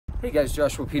Hey guys,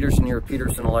 Joshua Peterson here at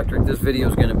Peterson Electric. This video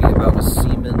is going to be about a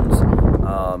Siemens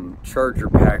charger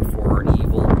pack for an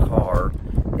Evil car,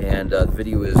 and the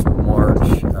video is March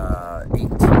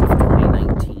 18th,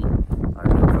 2019.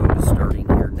 The code is starting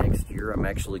here next year. I'm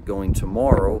actually going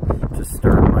tomorrow to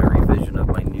start my revision of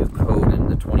my new code in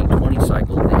the 2020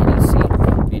 cycle of the NEC.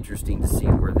 It'll be interesting to see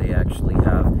where they actually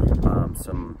have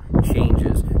some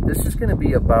changes. This is going to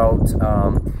be about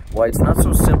why it's not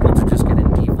so simple to just get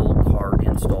an Evil car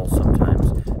install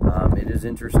sometimes. It is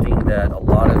interesting that a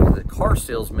lot of the car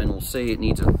salesmen will say it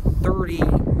needs a 30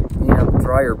 amp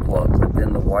dryer plug, but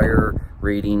then the wire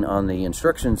rating on the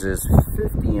instructions is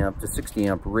 50 amp to 60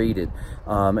 amp rated,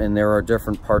 and there are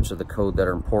different parts of the code that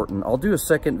are important. I'll do a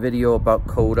second video about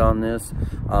code on this.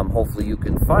 Hopefully you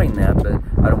can find that, but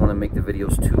I don't want to make the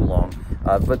videos too long.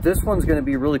 But this one's going to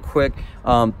be really quick.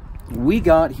 We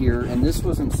got here, and this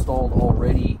was installed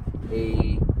already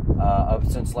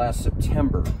since last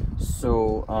September.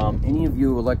 So any of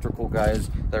you electrical guys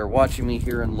that are watching me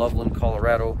here in Loveland,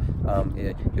 Colorado,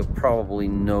 you'll probably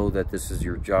know that this is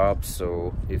your job,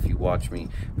 so if you watch me.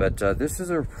 But this is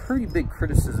a pretty big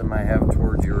criticism I have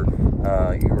towards your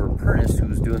apprentice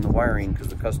who's doing the wiring, because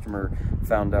the customer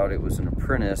found out it was an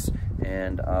apprentice,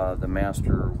 and the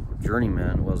master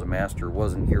journeyman was a master,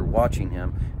 wasn't here watching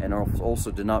him, and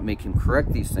also did not make him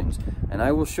correct these things. And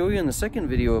I will show you in the second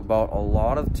video about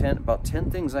about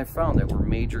 10 things I found that were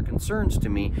major concerns to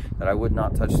me, that I would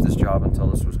not touch this job until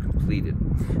this was completed.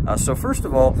 So first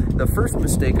of all, the first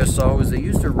mistake I saw was they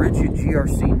used a rigid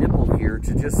GRC nipple here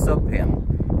to just sub-panel,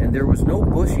 and there was no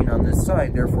bushing on this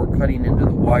side, therefore cutting into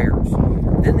the wires.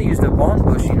 Then they used a bond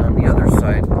bushing on the other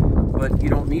side, but you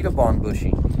don't need a bond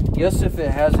bushing. Yes, if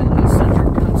it has an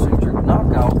eccentric concentric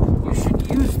knockout, you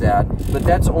should use that, but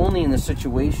that's only in the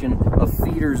situation of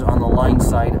feeders on the line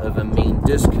side of a main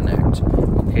disconnect.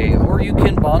 Okay, or you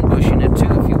can bond bushing it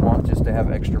too if you want, just to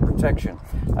have extra protection.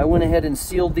 I went ahead and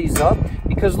sealed these up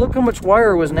because look how much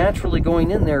wire was naturally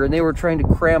going in there, and they were trying to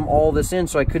cram all this in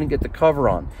so I couldn't get the cover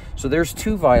on. So there's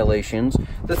 2 violations.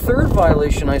 The third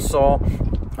violation I saw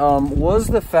was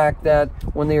the fact that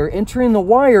when they were entering the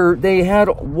wire, they had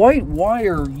white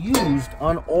wire used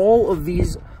on all of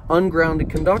these ungrounded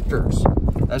conductors.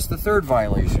 That's the third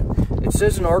violation. It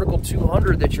says in Article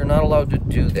 200 that you're not allowed to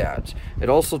do that. It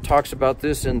also talks about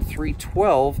this in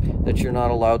 312 that you're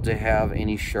not allowed to have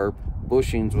any sharp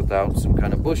bushings without some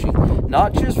kind of bushing.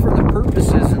 Not just for the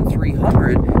purposes in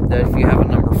 300 that if you have a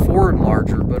number 4 and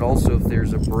larger, but also if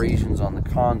there's abrasions on the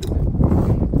conduit.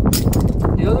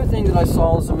 The other thing that I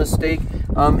saw as a mistake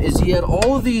is he had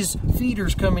all of these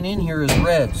feeders coming in here as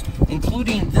reds,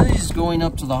 including these going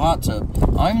up to the hot tub.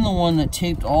 I'm the one that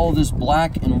taped all of this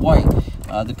black and white.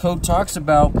 The code talks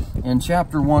about in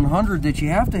chapter 100 that you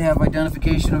have to have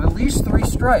identification of at least 3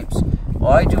 stripes.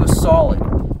 Well, I do a solid,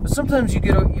 but sometimes you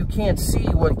can't see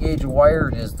what gauge of wire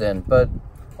it is then, but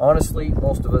honestly,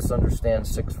 most of us understand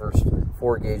 6 versus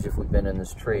 4 gauge if we've been in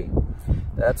this trade.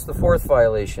 That's the 4th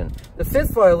violation. The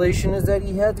 5th violation is that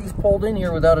he had these pulled in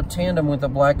here without a tandem with a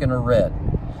black and a red.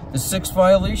 The 6th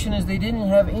violation is they didn't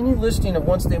have any listing of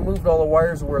once they moved all the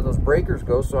wires where those breakers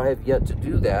go, so I have yet to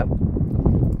do that.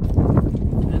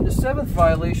 And the 7th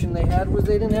violation they had was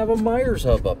they didn't have a Myers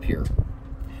hub up here.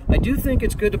 I do think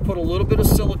it's good to put a little bit of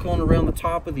silicone around the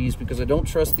top of these because I don't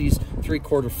trust these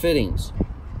 3/4 fittings.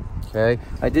 Okay,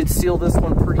 I did seal this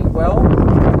one pretty well.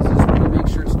 Just want to make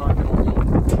sure it's not going to leak.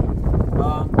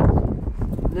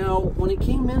 Now, when it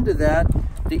came into that,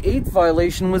 the 8th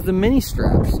violation was the mini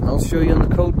straps. I'll show you in the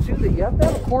code too that you have to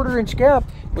have a 1/4 inch gap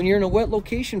when you're in a wet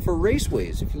location for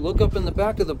raceways. If you look up in the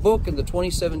back of the book in the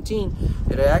 2017,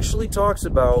 it actually talks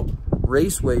about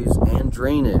raceways and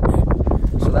drainage.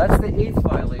 So that's the 8th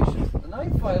violation. The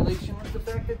 9th violation was the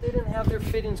fact that they didn't have their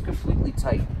fittings completely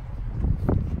tight.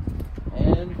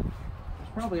 And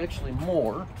there's probably actually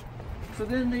more. So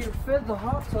then they fed the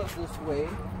hot tub this way.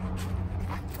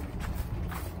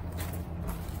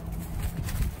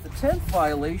 The 10th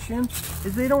violation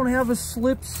is they don't have a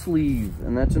slip sleeve,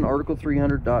 and that's in Article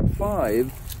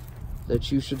 300.5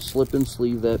 that you should slip and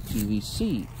sleeve that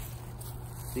PVC.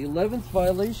 The 11th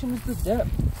violation is the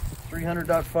depth.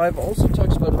 300.5 also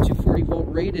talks about a 240 volt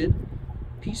rated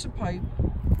piece of pipe.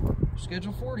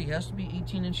 Schedule 40 has to be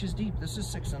 18 inches deep. This is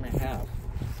 6.5.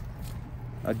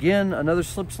 Again, another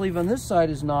slip sleeve on this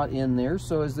side is not in there,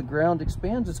 so as the ground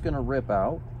expands, it's going to rip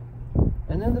out.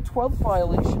 And then the 12th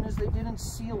violation is they didn't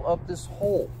seal up this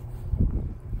hole.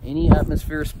 Any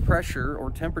atmospheric pressure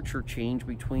or temperature change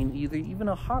between even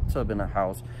a hot tub in a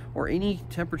house or any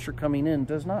temperature coming in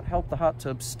does not help the hot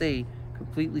tub stay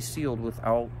completely sealed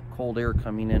without cold air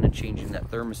coming in and changing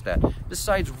that thermostat,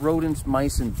 besides rodents,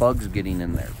 mice, and bugs getting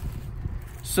in there.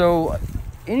 So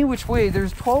any which way,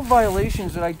 there's 12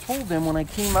 violations that I told him when I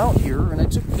came out here, and I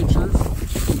took pictures.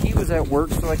 He was at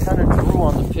work, so I kind of drew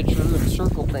on the picture and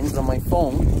circled things on my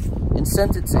phone and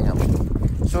sent it to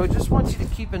him. So I just want you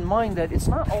to keep in mind that it's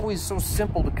not always so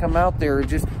simple to come out there and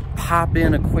just pop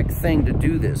in a quick thing to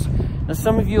do this. Now,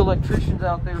 some of you electricians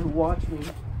out there who watch me,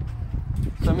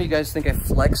 some of you guys think I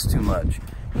flex too much.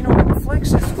 You know, flex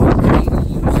is okay to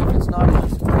use if it's not in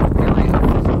this area of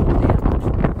physical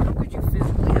damage. How could you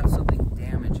physically have something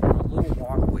damaged in a little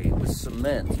walkway with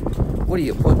cement? What are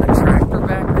you, putting a tractor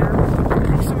back there? I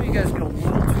think some of you guys get a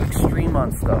little too extreme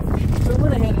on stuff. So I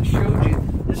went ahead and showed you,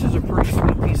 this is a pretty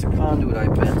sweet piece of conduit I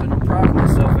bent, and I'm proud of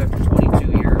myself after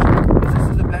 22 years. Because this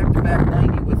is a back-to-back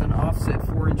 90 with an offset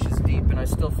 4 inches deep, and I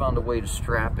still found a way to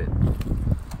strap it.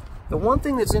 The one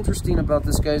thing that's interesting about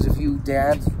this, guys, if you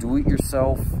dads,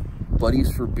 do-it-yourself,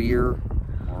 buddies for beer,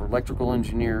 or electrical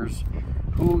engineers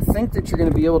who think that you're going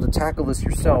to be able to tackle this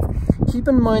yourself, keep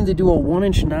in mind they do a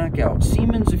 1-inch knockout.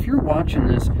 Siemens, if you're watching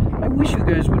this, I wish you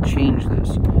guys would change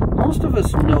this. Most of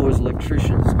us know as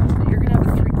electricians that you're going to have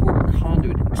a 3/4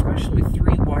 conduit, especially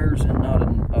 3 wires and not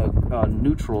a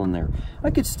neutral in there.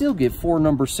 I could still get 4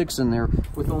 number 6 in there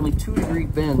with only 2-degree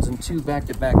bends and 2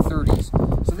 back-to-back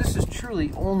 30s. So this is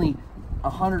truly only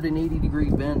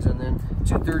 180-degree bends and then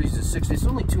 2 30s to 60s. It's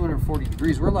only 240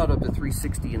 degrees. We're allowed up to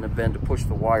 360 in the bend to push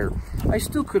the wire. I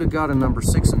still could have got a number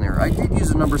 6 in there. I did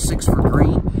use a number 6 for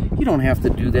green. You don't have to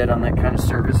do that on that kind of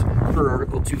service per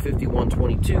Article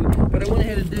 251.22, but I went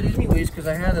ahead and did it anyways because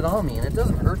I had it on me, and it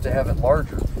doesn't hurt to have it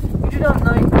larger. You do not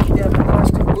need to have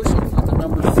plastic bushings with the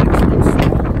number 6 and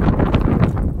small.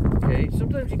 Okay,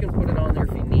 sometimes you can put it on there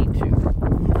if you need to.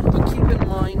 But keep in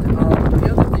mind,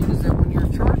 the other thing is that when you're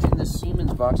charging this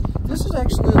Siemens box, this is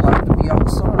actually allowed to be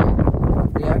outside.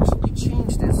 They actually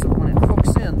changed it so when it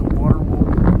hooks in, the water will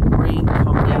rain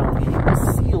come down, and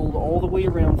it's sealed all the way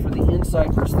around for the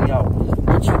inside versus the out.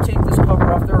 Once you take this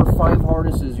cover off, there are 5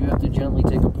 harnesses you have to gently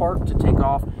take apart to take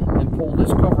off and pull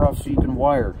this cover off so you can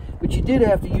wire. But you did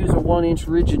have to use a 1-inch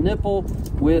rigid nipple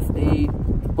with a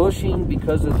bushing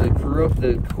because of the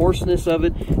coarseness of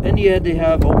it, and you had to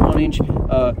have a 1-inch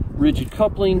rigid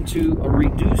coupling to a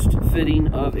reduced fitting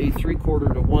of a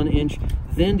 3/4 to 1 inch,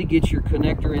 then to get your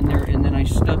connector in there, and then I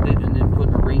stubbed it and then put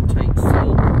a rain tight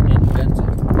seal and bent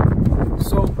it.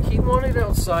 So he wanted it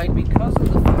outside because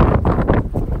of the fact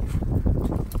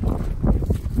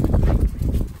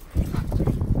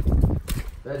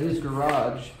that his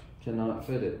garage cannot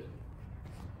fit it.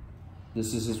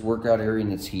 This is his workout area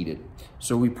and it's heated.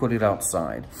 So we put it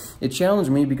outside. It challenged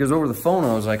me because over the phone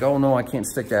I was like, oh no, I can't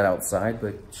stick that outside.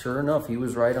 But sure enough, he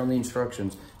was right on the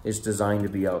instructions. It's designed to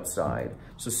be outside.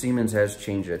 So Siemens has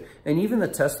changed it. And even the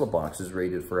Tesla box is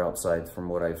rated for outside from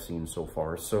what I've seen so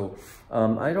far. So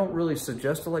I don't really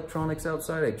suggest electronics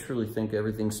outside. I truly think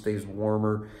everything stays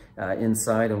warmer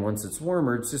inside. And once it's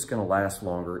warmer, it's just gonna last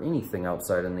longer. Anything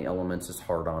outside in the elements is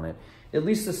hard on it. At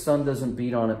least the sun doesn't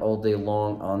beat on it all day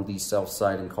long on the south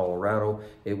side in Colorado.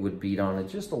 It would beat on it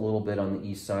just a little bit on the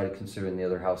east side, considering the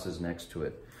other houses next to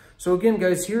it. So again,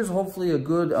 guys, here's hopefully a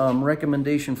good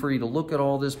recommendation for you to look at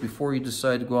all this before you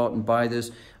decide to go out and buy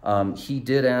this. He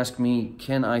did ask me,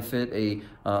 can I fit a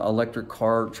electric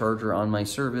car charger on my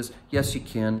service? Yes, you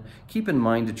can. Keep in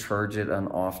mind to charge it on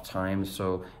off time.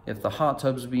 So if the hot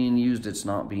tub's being used, it's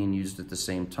not being used at the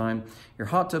same time. Your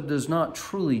hot tub does not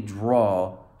truly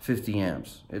draw 50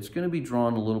 amps. It's going to be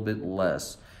drawn a little bit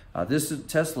less. This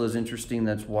Tesla is interesting.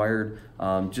 That's wired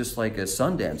just like a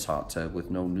Sundance hot tub with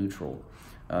no neutral.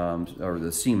 Or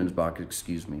the Siemens box,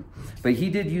 excuse me. But he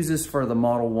did use this for the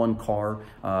Model 1 car.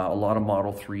 A lot of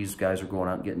Model 3s guys are going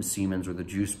out and getting Siemens or the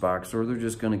juice box, or they're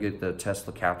just going to get the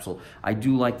Tesla capsule. I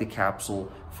do like the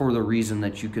capsule for the reason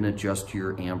that you can adjust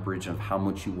your amperage of how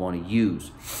much you want to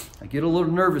use. I get a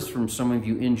little nervous from some of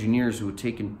you engineers who would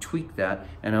take and tweak that,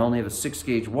 and I only have a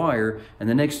 6-gauge wire, and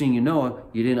the next thing you know,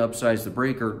 you didn't upsize the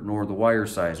breaker nor the wire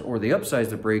size, or they upsize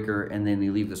the breaker and then they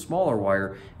leave the smaller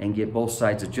wire and get both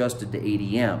sides adjusted to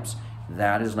 80 amps.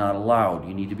 That is not allowed.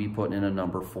 You need to be putting in a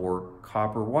number 4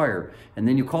 copper wire. And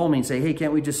then you call me and say, hey,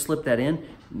 can't we just slip that in?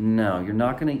 No, you're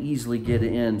not going to easily get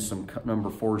in some number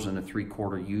 4s in a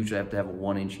 3/4. You usually have to have a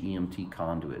 1-inch EMT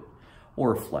conduit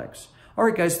or a flex. All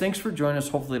right, guys, thanks for joining us.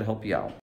 Hopefully it'll help you out.